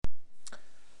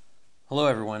Hello,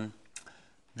 everyone.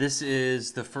 This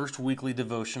is the first weekly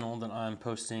devotional that I'm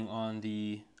posting on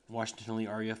the Washington Lee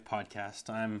RUF podcast.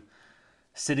 I'm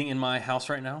sitting in my house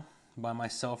right now by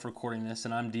myself recording this,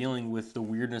 and I'm dealing with the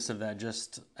weirdness of that,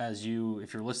 just as you,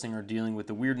 if you're listening, are dealing with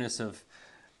the weirdness of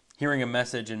hearing a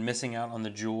message and missing out on the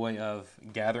joy of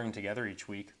gathering together each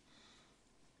week.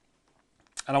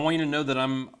 And I want you to know that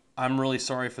I'm really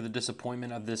sorry for the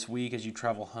disappointment of this week as you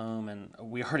travel home, and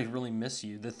we already really miss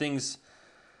you. The things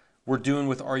we're doing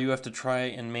with RUF to try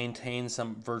and maintain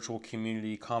some virtual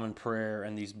community, common prayer,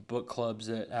 and these book clubs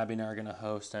that Abby and I are going to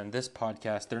host, and this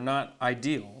podcast, they're not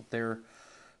ideal. They're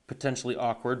potentially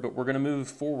awkward, but we're going to move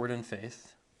forward in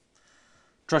faith,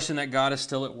 trusting that God is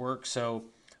still at work. So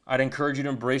I'd encourage you to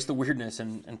embrace the weirdness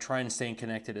and try and stay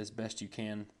connected as best you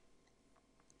can.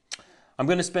 I'm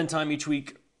going to spend time each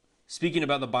week speaking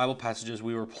about the Bible passages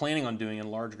we were planning on doing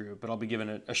in large group, but I'll be giving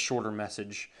a shorter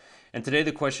message. And today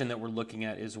the question that we're looking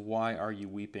at is, why are you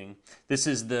weeping? This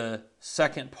is the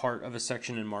second part of a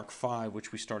section in Mark 5,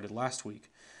 which we started last week.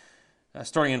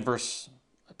 Starting in verse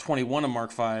 21 of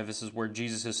Mark 5, this is where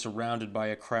Jesus is surrounded by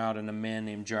a crowd, and a man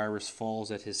named Jairus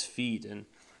falls at his feet and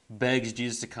begs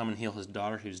Jesus to come and heal his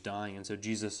daughter who's dying. And so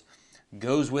Jesus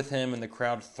goes with him, and the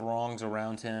crowd throngs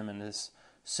around him, and this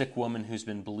sick woman who's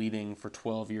been bleeding for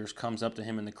 12 years comes up to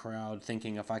him in the crowd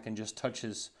thinking, if I can just touch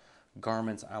his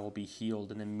garments, I will be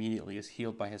healed, and immediately is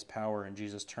healed by his power. And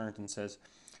Jesus turned and says,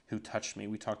 who touched me?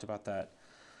 We talked about that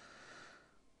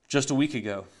just a week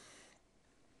ago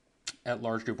at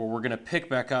large group, where we're going to pick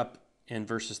back up in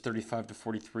verses 35 to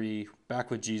 43,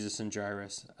 back with Jesus and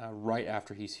Jairus, right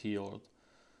after he's healed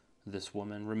this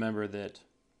woman. Remember that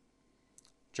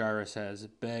Jairus has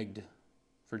begged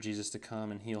for Jesus to come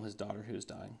and heal his daughter who is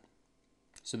dying.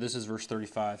 So this is verse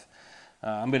 35.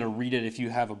 I'm going to read it. If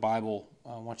you have a Bible,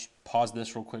 I want you to pause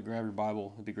this real quick, grab your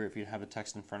Bible. It'd be great for you to have a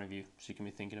text in front of you so you can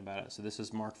be thinking about it. So this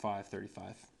is Mark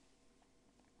 5:35.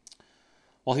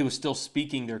 While he was still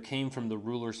speaking, there came from the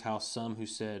ruler's house some who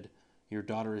said, your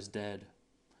daughter is dead.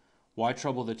 Why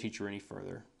trouble the teacher any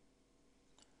further?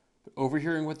 But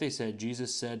overhearing what they said,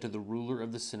 Jesus said to the ruler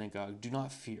of the synagogue, do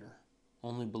not fear,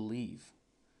 only believe.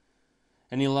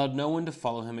 And he allowed no one to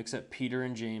follow him except Peter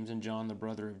and James and John, the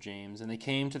brother of James. And they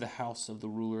came to the house of the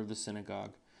ruler of the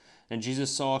synagogue. And Jesus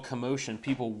saw a commotion,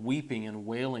 people weeping and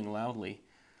wailing loudly.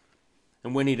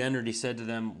 And when he'd entered, he said to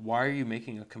them, why are you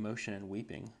making a commotion and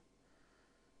weeping?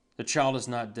 The child is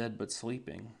not dead, but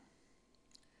sleeping.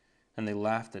 And they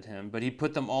laughed at him. But he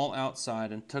put them all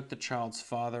outside and took the child's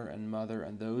father and mother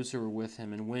and those who were with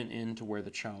him and went in to where the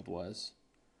child was.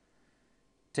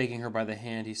 Taking her by the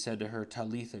hand, he said to her,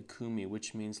 Talitha Kumi,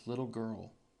 which means, little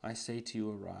girl, I say to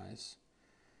you, arise.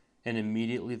 And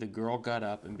immediately the girl got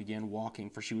up and began walking,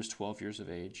 for she was 12 years of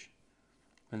age.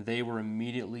 And they were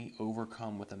immediately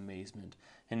overcome with amazement.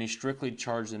 And he strictly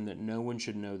charged them that no one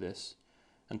should know this,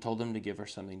 and told them to give her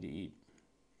something to eat.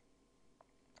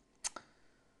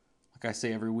 Like I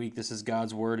say every week, this is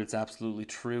God's word. It's absolutely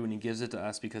true, and he gives it to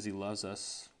us because he loves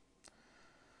us.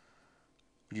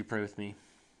 Would you pray with me?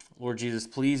 Lord Jesus,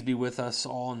 please be with us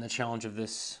all in the challenge of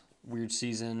this weird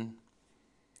season.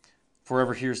 For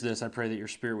whoever hears this, I pray that your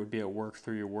Spirit would be at work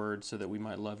through your word so that we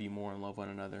might love you more and love one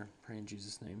another. Pray in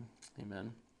Jesus' name.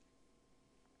 Amen.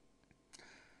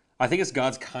 I think it's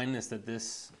God's kindness that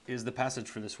this is the passage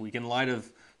for this week in light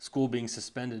of school being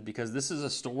suspended, because this is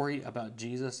a story about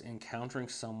Jesus encountering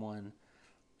someone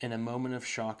in a moment of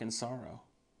shock and sorrow.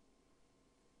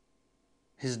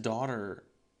 His daughter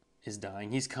is dying.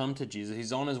 He's come to Jesus.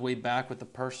 He's on his way back with the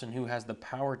person who has the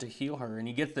power to heal her, and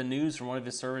he gets the news from one of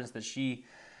his servants that she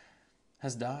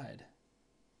has died.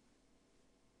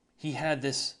 He had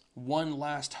this one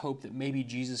last hope that maybe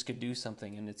Jesus could do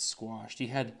something, and it's squashed. He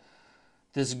had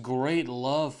this great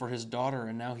love for his daughter,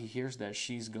 and now he hears that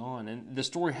she's gone. And the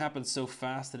story happens so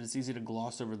fast that it's easy to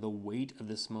gloss over the weight of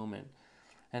this moment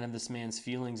and of this man's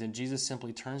feelings. And Jesus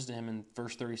simply turns to him in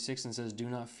verse 36 and says, do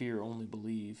not fear, only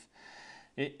believe.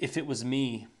 If it was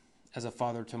me as a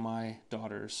father to my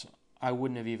daughters, I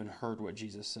wouldn't have even heard what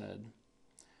Jesus said.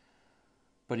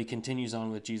 But he continues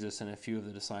on with Jesus and a few of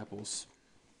the disciples.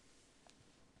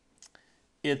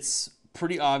 It's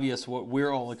pretty obvious what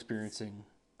we're all experiencing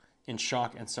in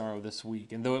shock and sorrow this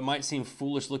week. And though it might seem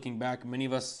foolish looking back, many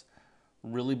of us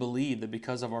really believe that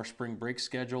because of our spring break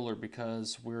schedule, or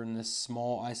because we're in this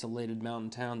small, isolated mountain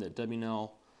town, that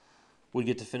WNL would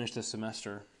get to finish the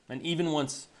semester. And even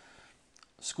once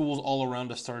schools all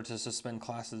around us started to suspend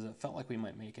classes, it felt like we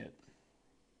might make it.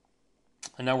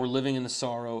 And now we're living in the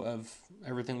sorrow of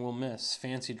everything we'll miss: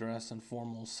 fancy dress and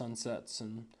formal sunsets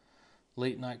and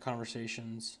late night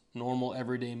conversations, normal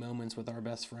everyday moments with our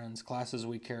best friends, classes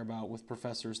we care about with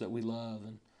professors that we love,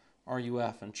 and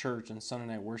RUF and church and Sunday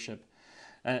night worship.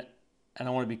 And, and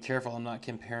I want to be careful. I'm not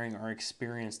comparing our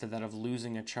experience to that of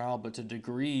losing a child, but to a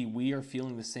degree, we are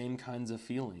feeling the same kinds of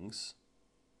feelings.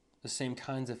 The same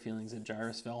kinds of feelings that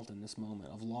Jairus felt in this moment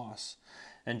of loss.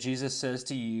 And Jesus says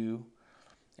to you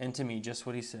and to me just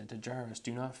what he said to Jairus: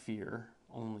 do not fear,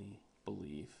 only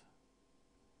believe.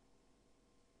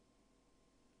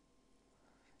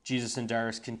 Jesus and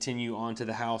Jairus continue on to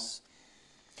the house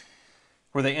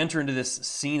where they enter into this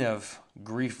scene of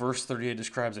grief. Verse 38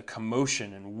 describes a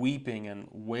commotion and weeping and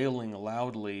wailing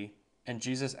loudly. And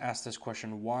Jesus asks this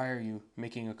question: why are you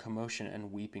making a commotion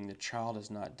and weeping? The child is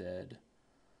not dead,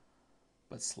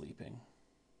 but sleeping.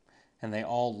 And they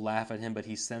all laugh at him, but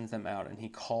he sends them out, and he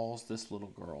calls this little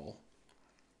girl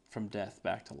from death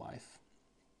back to life.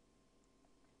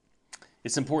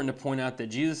 It's important to point out that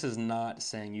Jesus is not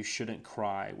saying you shouldn't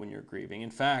cry when you're grieving.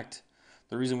 In fact,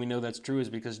 the reason we know that's true is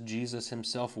because Jesus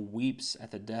himself weeps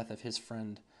at the death of his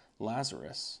friend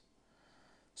Lazarus.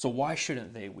 So why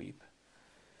shouldn't they weep?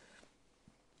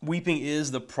 Weeping is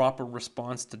the proper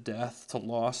response to death, to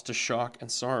loss, to shock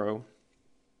and sorrow,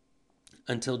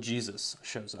 until Jesus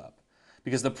shows up.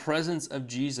 Because the presence of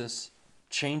Jesus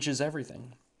changes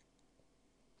everything.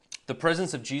 The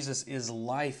presence of Jesus is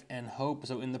life and hope.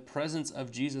 So in the presence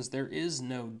of Jesus, there is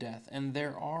no death and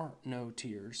there are no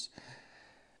tears.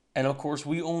 And of course,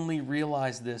 we only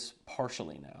realize this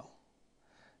partially now,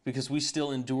 because we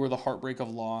still endure the heartbreak of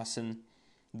loss. And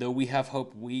though we have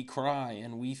hope, we cry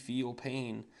and we feel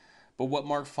pain. But what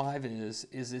Mark 5 is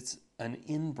it's an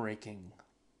inbreaking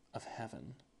of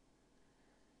heaven.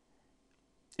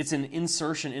 It's an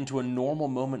insertion into a normal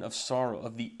moment of sorrow,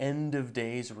 of the end of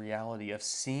days reality, of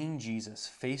seeing Jesus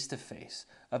face to face,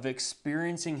 of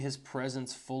experiencing his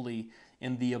presence fully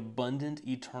in the abundant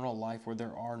eternal life where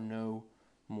there are no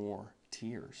more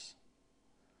tears.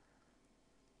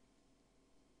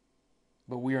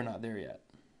 But we are not there yet.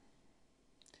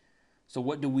 So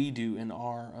what do we do in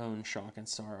our own shock and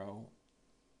sorrow?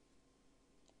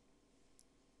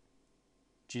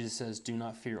 Jesus says, do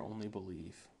not fear, only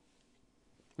believe.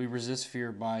 We resist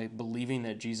fear by believing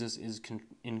that Jesus is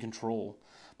in control,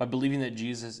 by believing that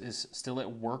Jesus is still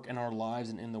at work in our lives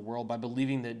and in the world, by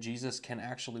believing that Jesus can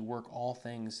actually work all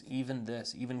things, even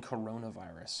this, even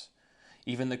coronavirus,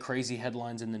 even the crazy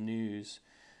headlines in the news,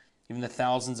 even the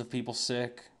thousands of people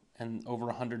sick and over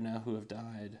 100 now who have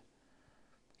died,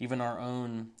 even our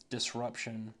own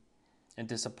disruption and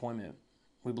disappointment.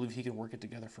 We believe he can work it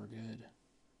together for good.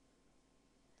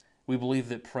 We believe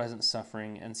that present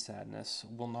suffering and sadness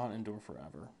will not endure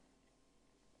forever.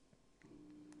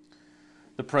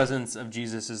 The presence of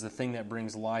Jesus is the thing that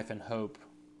brings life and hope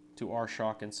to our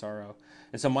shock and sorrow.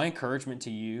 And so my encouragement to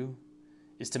you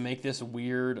is to make this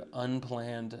weird,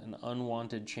 unplanned, and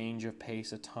unwanted change of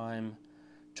pace a time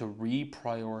to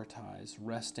reprioritize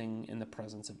resting in the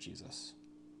presence of Jesus.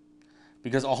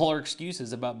 Because all our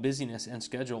excuses about busyness and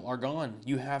schedule are gone.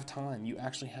 You have time. You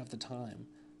actually have the time.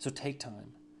 So take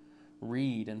time.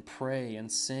 Read and pray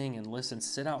and sing and listen.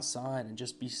 Sit outside and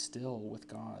just be still with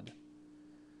God.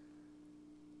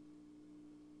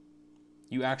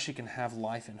 You actually can have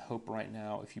life and hope right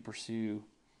now if you pursue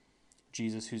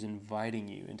Jesus, who's inviting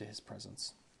you into his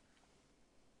presence.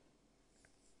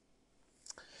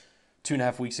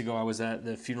 2.5 weeks ago, I was at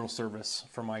the funeral service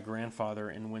for my grandfather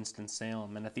in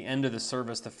Winston-Salem. And at the end of the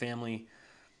service, the family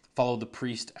followed the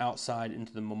priest outside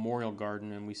into the memorial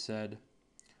garden, and we said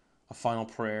a final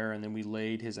prayer, and then we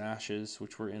laid his ashes,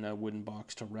 which were in a wooden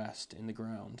box, to rest in the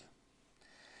ground.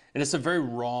 And it's a very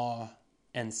raw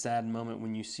and sad moment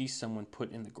when you see someone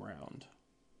put in the ground.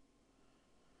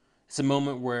 It's a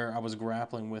moment where I was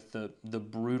grappling with the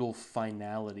brutal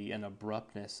finality and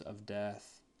abruptness of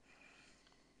death.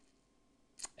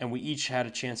 And we each had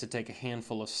a chance to take a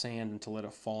handful of sand and to let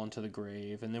it fall into the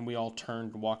grave. And then we all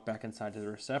turned and walked back inside to the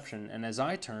reception. And as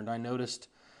I turned, I noticed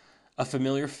a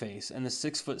familiar face and the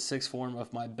 6'6" form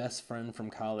of my best friend from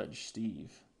college,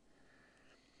 Steve,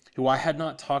 who I had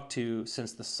not talked to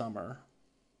since the summer,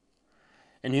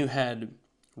 and who had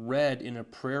read in a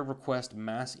prayer request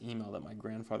mass email that my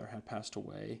grandfather had passed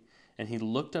away. And he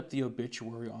looked up the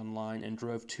obituary online and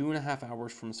drove 2.5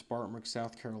 hours from Spartanburg,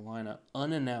 South Carolina,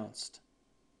 unannounced,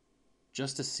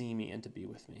 just to see me and to be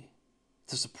with me,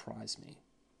 to surprise me.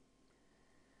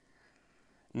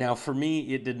 Now, for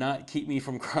me, it did not keep me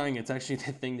from crying. It's actually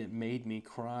the thing that made me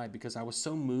cry, because I was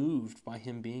so moved by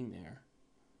him being there.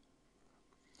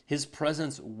 His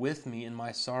presence with me in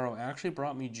my sorrow actually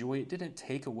brought me joy. It didn't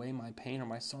take away my pain or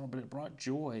my sorrow, but it brought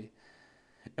joy.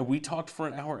 And we talked for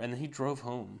an hour, and then he drove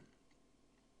home.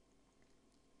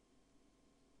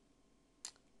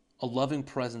 A loving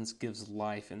presence gives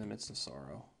life in the midst of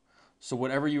sorrow. So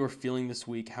whatever you are feeling this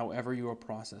week, however you are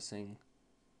processing,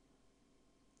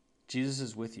 Jesus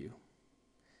is with you.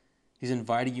 He's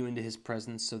inviting you into his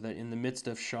presence so that in the midst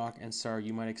of shock and sorrow,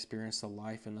 you might experience the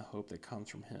life and the hope that comes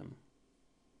from him.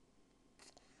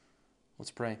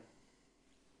 Let's pray.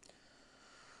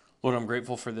 Lord, I'm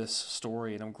grateful for this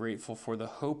story, and I'm grateful for the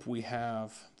hope we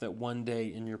have that one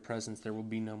day in your presence there will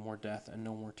be no more death and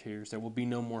no more tears. There will be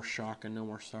no more shock and no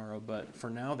more sorrow. But for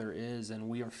now there is, and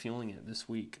we are feeling it this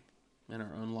week in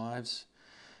our own lives.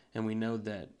 And we know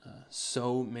that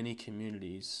so many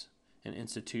communities and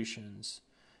institutions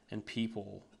and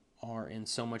people are in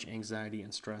so much anxiety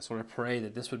and stress. Lord, I pray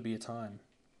that this would be a time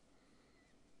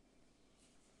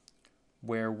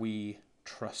where we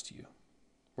trust you,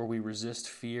 where we resist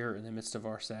fear in the midst of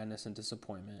our sadness and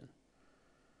disappointment,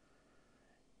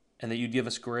 and that you'd give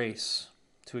us grace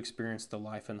to experience the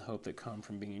life and the hope that come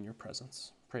from being in your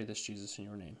presence. Pray this, Jesus, in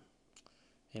your name.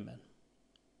 Amen.